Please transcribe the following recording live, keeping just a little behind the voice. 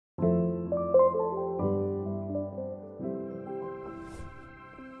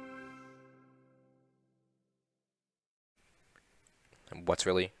what's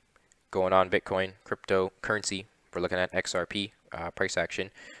really going on Bitcoin, cryptocurrency. We're looking at XRP price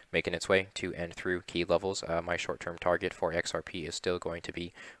action making its way to and through key levels. My short-term target for XRP is still going to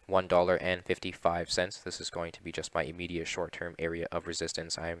be $1.55. This is going to be just my immediate short-term area of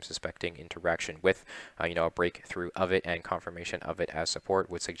resistance. I am suspecting interaction with, a breakthrough of it and confirmation of it as support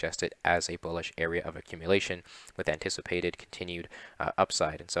would suggest it as a bullish area of accumulation with anticipated continued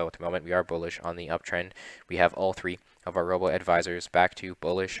upside. And so at the moment we are bullish on the uptrend. We have all three of our robo advisors back to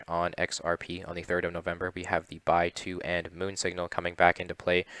bullish on XRP on the 3rd of November. We have the buy to and moon signal coming back into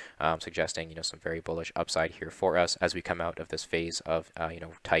play, suggesting some very bullish upside here for us as we come out of this phase of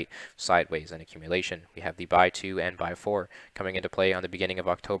tight sideways and accumulation. We have the buy to and buy for coming into play on the beginning of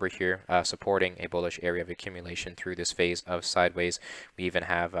October here, supporting a bullish area of accumulation through this phase of sideways. We even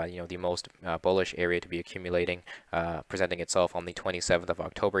have the most bullish area to be accumulating presenting itself on the 27th of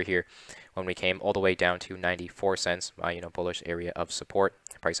October here, when we came all the way down to 94 cents, bullish area of support.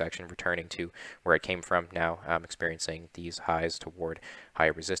 Price action returning to where it came from, now experiencing these highs toward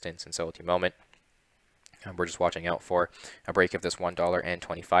higher resistance. And so at the moment, we're just watching out for a break of this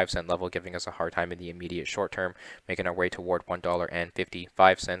 $1.25 level, giving us a hard time in the immediate short term, making our way toward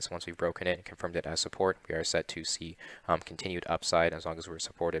 $1.55. Once we've broken it and confirmed it as support, we are set to see continued upside as long as we're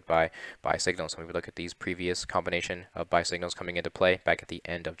supported by buy signals. When we look at these previous combination of buy signals coming into play back at the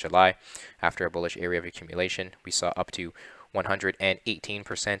end of July, after a bullish area of accumulation, we saw up to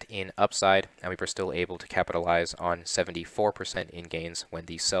 118% in upside, and we were still able to capitalize on 74% in gains when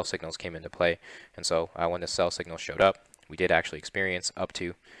the sell signals came into play. And so when the sell signal showed up, we did actually experience up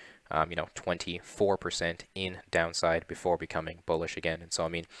to 24% in downside before becoming bullish again. And so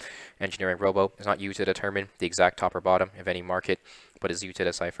EngineeringRobo is not used to determine the exact top or bottom of any market, but is used to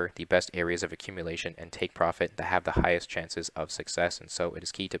decipher the best areas of accumulation and take profit that have the highest chances of success. And so it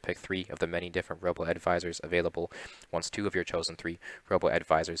is key to pick 3 of the many different robo advisors available. Once 2 of your chosen 3 robo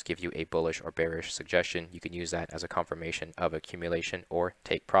advisors give you a bullish or bearish suggestion, you can use that as a confirmation of accumulation or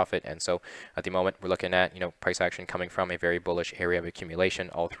take profit. And so at the moment we're looking at price action coming from a very bullish area of accumulation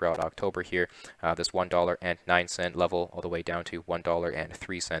all throughout October here. This $1.09 level all the way down to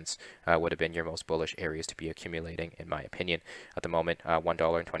 $1.03 would have been your most bullish areas to be accumulating, in my opinion. At the moment,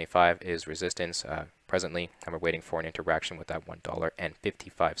 $1.25 is resistance presently, and we're waiting for an interaction with that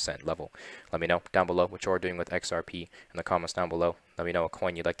 $1.55 level. Let me know down below what you're doing with XRP in the comments down below. Let me know a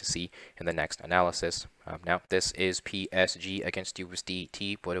coin you'd like to see in the next analysis. Now, this is PSG against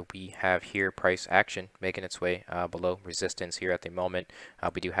USDT. What do we have here? Price action making its way below resistance here at the moment.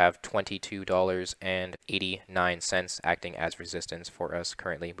 We do have $22.89 acting as resistance for us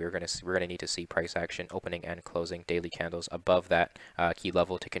currently. We're gonna need to see price action opening and closing daily candles above that key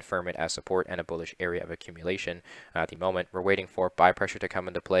level to confirm it as support and a bullish area of accumulation. At the moment, we're waiting for buy pressure to come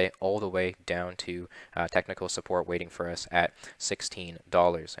into play all the way down to technical support waiting for us at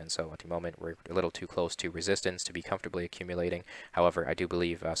 $16. And so at the moment, we're a little too close to resistance to be comfortably accumulating. However, I do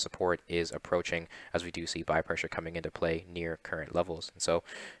believe support is approaching as we do see buy pressure coming into play near current levels. And so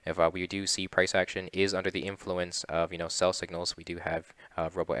if we do see price action is under the influence of sell signals, we do have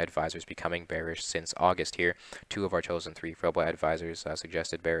robo advisors becoming bearish since August here. 2 of our chosen 3 robo advisors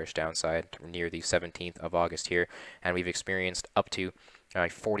suggested bearish downside near the 17th of August here, and we've experienced up to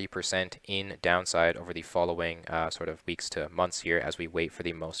 40% in downside over the following sort of weeks to months here as we wait for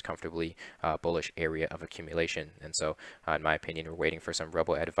the most comfortably bullish area of accumulation. And so in my opinion, we're waiting for some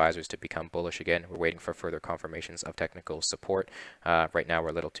robo advisors to become bullish again. We're waiting for further confirmations of technical support. Right now we're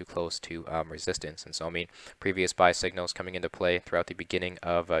a little too close to resistance. And so previous buy signals coming into play throughout the beginning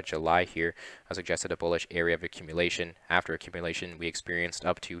of July here suggested a bullish area of accumulation. After accumulation, we experienced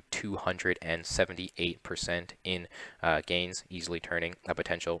up to 278% in gains, easily turning a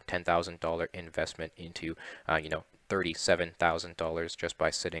potential $10,000 investment into $37,000 just by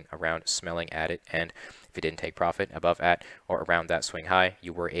sitting around smelling at it. And if you didn't take profit above at or around that swing high,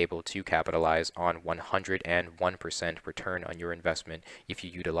 you were able to capitalize on 101% return on your investment if you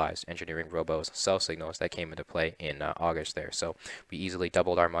utilized EngineeringRobo's sell signals that came into play in August there. So we easily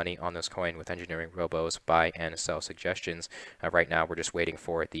doubled our money on this coin with EngineeringRobo's buy and sell suggestions. Right now we're just waiting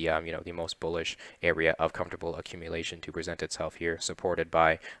for the the most bullish area of comfortable accumulation to present itself here, supported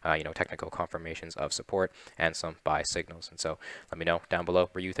by technical confirmations of support and some buy signals. And so let me know down below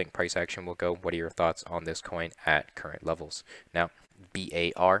where you think price action will go. What are your thoughts on this coin at current levels? Now,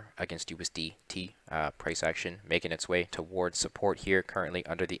 BAR against USDT. Price action making its way towards support here, currently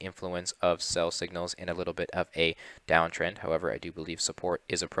under the influence of sell signals in a little bit of a downtrend. However, I do believe support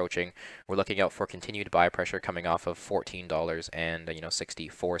is approaching. We're looking out for continued buy pressure coming off of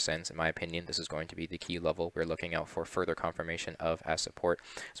 $14.64. In my opinion, this is going to be the key level we're looking out for further confirmation of as support.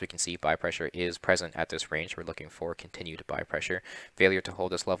 As we can see, buy pressure is present at this range. We're looking for continued buy pressure. Failure to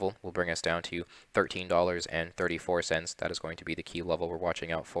hold this level will bring us down to $13.34. That is going to be the key level we're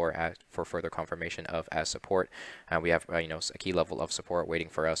watching out for further confirmation of as support. We have a key level of support waiting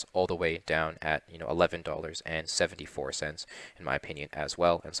for us all the way down at $11.74 in my opinion as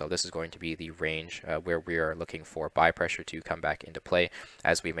well. And so this is going to be the range where we are looking for buy pressure to come back into play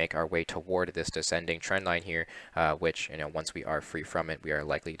as we make our way toward this descending trend line here, which once we are free from it, we are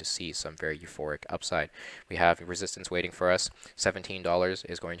likely to see some very euphoric upside. We have resistance waiting for us. $17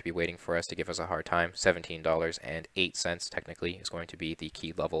 is going to be waiting for us to give us a hard time. $17.08 technically is going to be the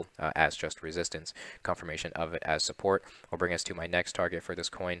key level as just resistance. Confirmation of it as support will bring us to my next target for this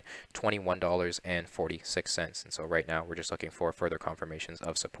coin, $21.46. And so right now we're just looking for further confirmations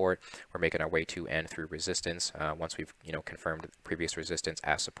of support. We're making our way to and through resistance. Once we've confirmed previous resistance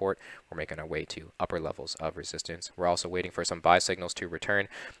as support, we're making our way to upper levels of resistance. We're also waiting for some buy signals to return.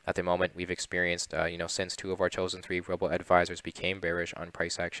 At the moment, we've experienced since two of our chosen three Robo advisors became bearish on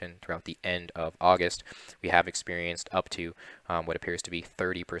price action throughout the end of August, we have experienced up to what appears to be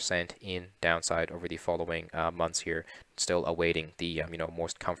 30% in downside over the following months here, still awaiting the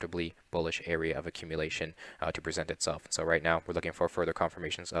most comfortably bullish area of accumulation to present itself. So right now we're looking for further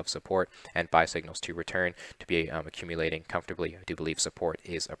confirmations of support and buy signals to return to be accumulating comfortably. I do believe support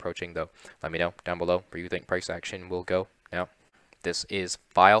is approaching though. Let me know down below where you think price action will go now. This is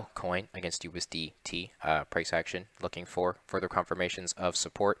Filecoin against USDT price action, looking for further confirmations of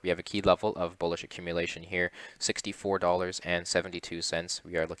support. We have a key level of bullish accumulation here, $64.72.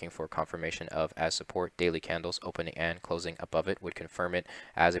 We are looking for confirmation of as support. Daily candles opening and closing above it would confirm it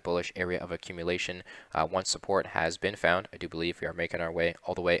as a bullish area of accumulation. Once support has been found, I do believe we are making our way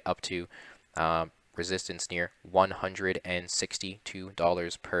all the way up to resistance near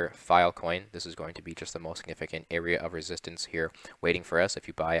 $162 per Filecoin. This is going to be just the most significant area of resistance here waiting for us. If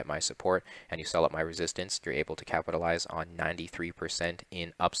you buy at my support and you sell at my resistance, you're able to capitalize on 93%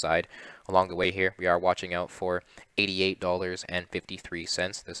 in upside. Along the way here, we are watching out for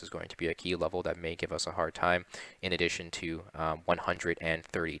 $88.53. This is going to be a key level that may give us a hard time. In addition to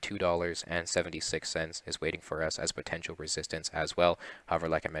 $132.76 is waiting for us as potential resistance as well. However,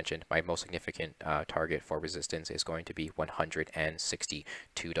 like I mentioned, my most significant target for resistance is going to be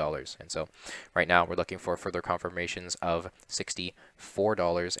 $162. And so right now we're looking for further confirmations of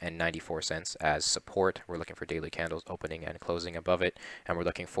 $64.94 as support. We're looking for daily candles opening and closing above it, and we're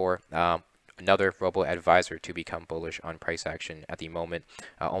looking for another Robo advisor to become bullish on price action. At the moment,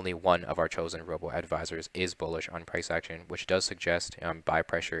 only one of our chosen Robo advisors is bullish on price action, which does suggest buy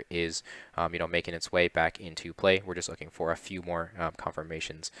pressure is making its way back into play. We're just looking for a few more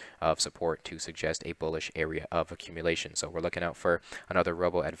confirmations of support to suggest a bullish area of accumulation. So we're looking out for another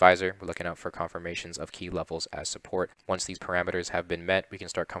Robo advisor. We're looking out for confirmations of key levels as support. Once these parameters have been met, we can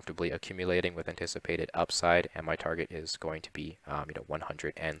start comfortably accumulating with anticipated upside, and my target is going to be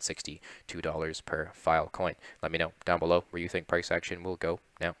 $162 per Filecoin. Let me know down below where you think price action will go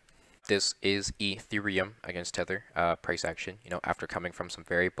now. This is Ethereum against Tether price action. After coming from some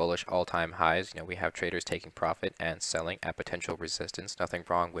very bullish all-time highs, we have traders taking profit and selling at potential resistance. Nothing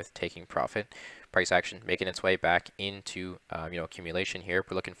wrong with taking profit. Price action making its way back into accumulation here.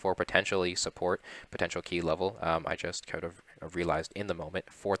 We're looking for potentially support, potential key level. I just kind of realized in the moment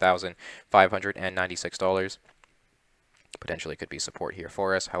 $4,596. Potentially could be support here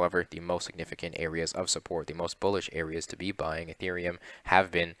for us. However, the most significant areas of support, the most bullish areas to be buying Ethereum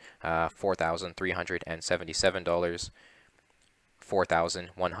have been $4,377,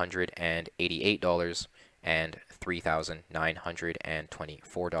 $4,188, and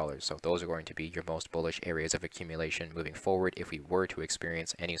 $3,924. So those are going to be your most bullish areas of accumulation moving forward if we were to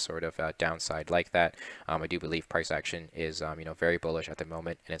experience any sort of downside like that. I do believe price action is very bullish at the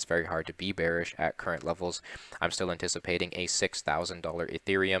moment, and it's very hard to be bearish at current levels. I'm still anticipating a $6,000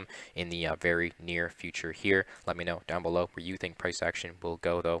 Ethereum in the very near future here. Let me know down below where you think price action will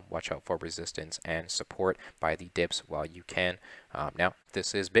go though. Watch out for resistance and support. Buy the dips while you can. Now,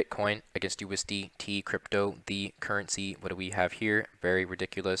 this is Bitcoin against USDT crypto, the currency. What do we have here? Very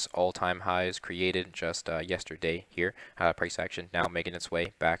ridiculous all-time highs created just yesterday here. Price action now making its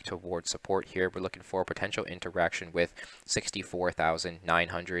way back towards support here. We're looking for potential interaction with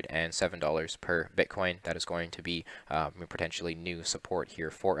 $64,907 per Bitcoin. That is going to be potentially new support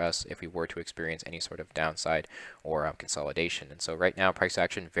here for us if we were to experience any sort of downside or consolidation. And so right now, price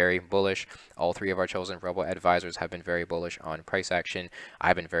action very bullish. All three of our chosen Robo advisors have been very bullish on price action.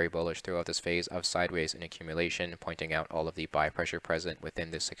 I've been very bullish throughout this phase of sideways and accumulation, pointing out all of the buy pressure present within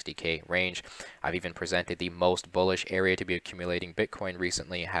this 60K range. I've even presented the most bullish area to be accumulating Bitcoin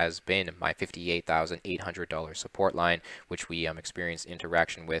recently has been my $58,800 support line, which we experienced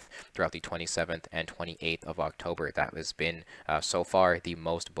interaction with throughout the 27th and 28th of October. That has been so far the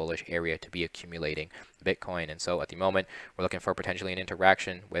most bullish area to be accumulating Bitcoin. And so at the moment, we're looking for potentially an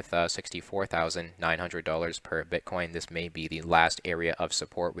interaction with $64,900 per Bitcoin. This may be the last area of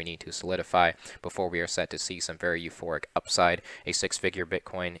support we need to solidify before we are set to see some very euphoric upside. A six-figure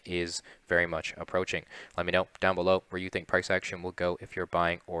Bitcoin is very much approaching. Let me know down below where you think price action will go if you're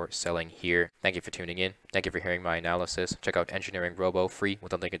buying or selling here. Thank you for tuning in. Thank you for hearing my analysis. Check out EngineeringRobo free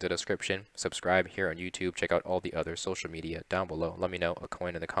with a link in the description. Subscribe here on YouTube. Check out all the other social media down below. Let me know a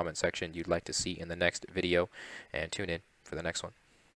coin in the comment section you'd like to see in the next video, and tune in for the next one.